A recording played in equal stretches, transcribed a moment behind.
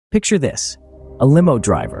Picture this, a limo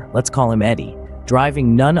driver, let's call him Eddie,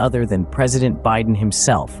 driving none other than President Biden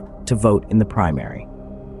himself to vote in the primary.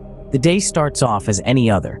 The day starts off as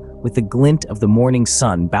any other, with the glint of the morning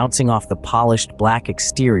sun bouncing off the polished black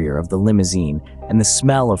exterior of the limousine and the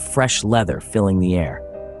smell of fresh leather filling the air.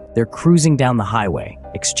 They're cruising down the highway,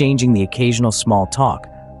 exchanging the occasional small talk,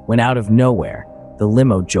 when out of nowhere, the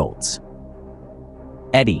limo jolts.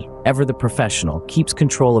 Eddie, ever the professional, keeps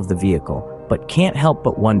control of the vehicle, but can't help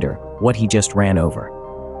but wonder what he just ran over.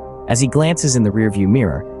 As he glances in the rearview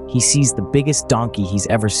mirror, he sees the biggest donkey he's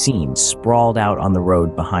ever seen sprawled out on the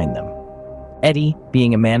road behind them. Eddie,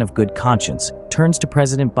 being a man of good conscience, turns to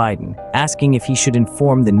President Biden, asking if he should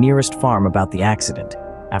inform the nearest farm about the accident.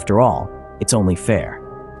 After all, it's only fair.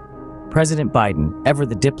 President Biden, ever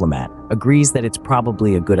the diplomat, agrees that it's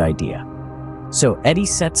probably a good idea. So Eddie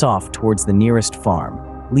sets off towards the nearest farm,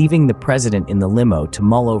 leaving the president in the limo to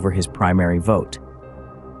mull over his primary vote.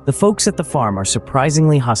 The folks at the farm are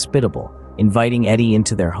surprisingly hospitable, inviting Eddie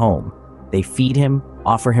into their home. They feed him,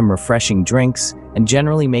 offer him refreshing drinks, and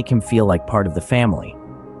generally make him feel like part of the family.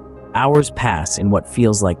 Hours pass in what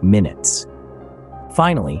feels like minutes.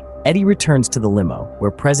 Finally, Eddie returns to the limo,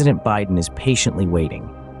 where President Biden is patiently waiting.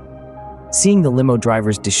 Seeing the limo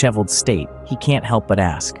driver's disheveled state, he can't help but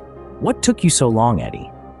ask, "What took you so long, Eddie?"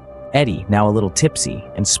 Eddie, now a little tipsy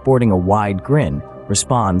and sporting a wide grin,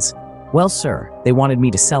 responds, "Well, sir, they wanted me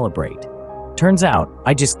to celebrate. Turns out,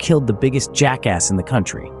 I just killed the biggest jackass in the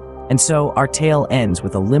country." And so, our tale ends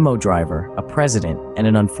with a limo driver, a president, and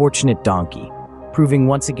an unfortunate donkey, proving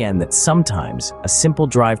once again that sometimes a simple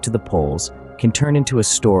drive to the polls can turn into a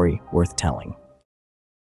story worth telling.